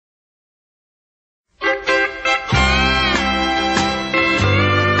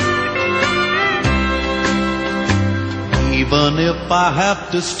Even if I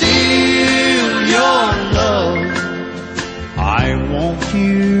have to steal your love, I want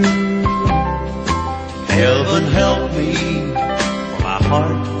you. Heaven help me, for my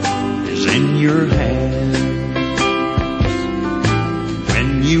heart is in your hands.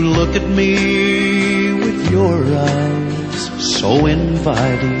 When you look at me with your eyes so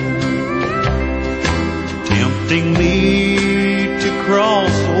inviting, tempting me to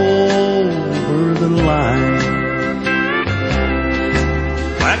cross over the line,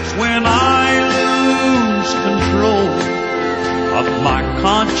 that's when I lose control of my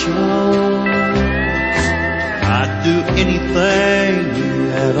conscience. I'd do anything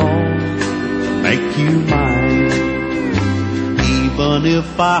at all to make you mine. Even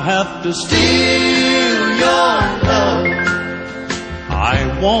if I have to steal your love,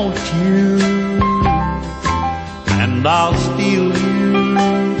 I want you. And I'll steal you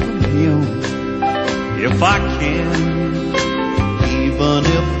from him if I can. Even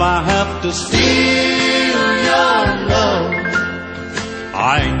if I have to steal your love,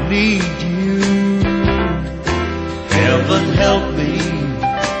 I need you. Heaven help me,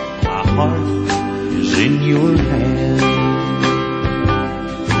 my heart is in your hands.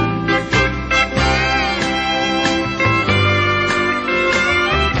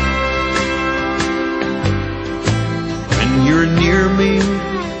 When you're near me,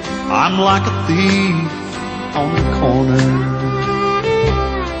 I'm like a thief on the corner.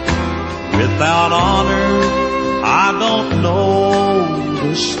 Without honor, I don't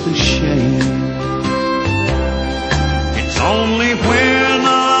notice the shame. It's only when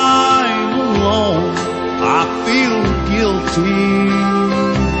I'm alone I feel guilty.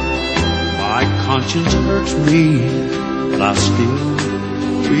 My conscience hurts me, but I still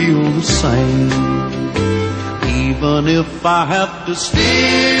feel the same. Even if I have to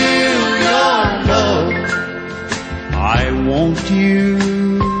steal your love, I want you.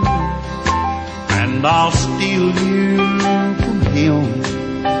 And I'll steal you from him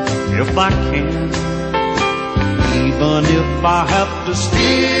if I can. Even if I have to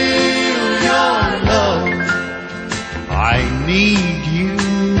steal your love, I need you.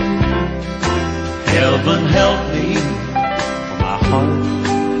 Heaven help me, for my heart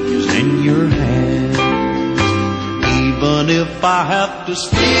is in your hands. Even if I have to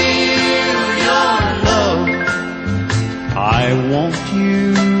steal your love, I want you.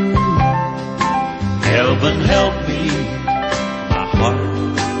 Heaven help me, my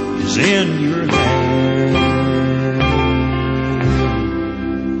heart is in your hands.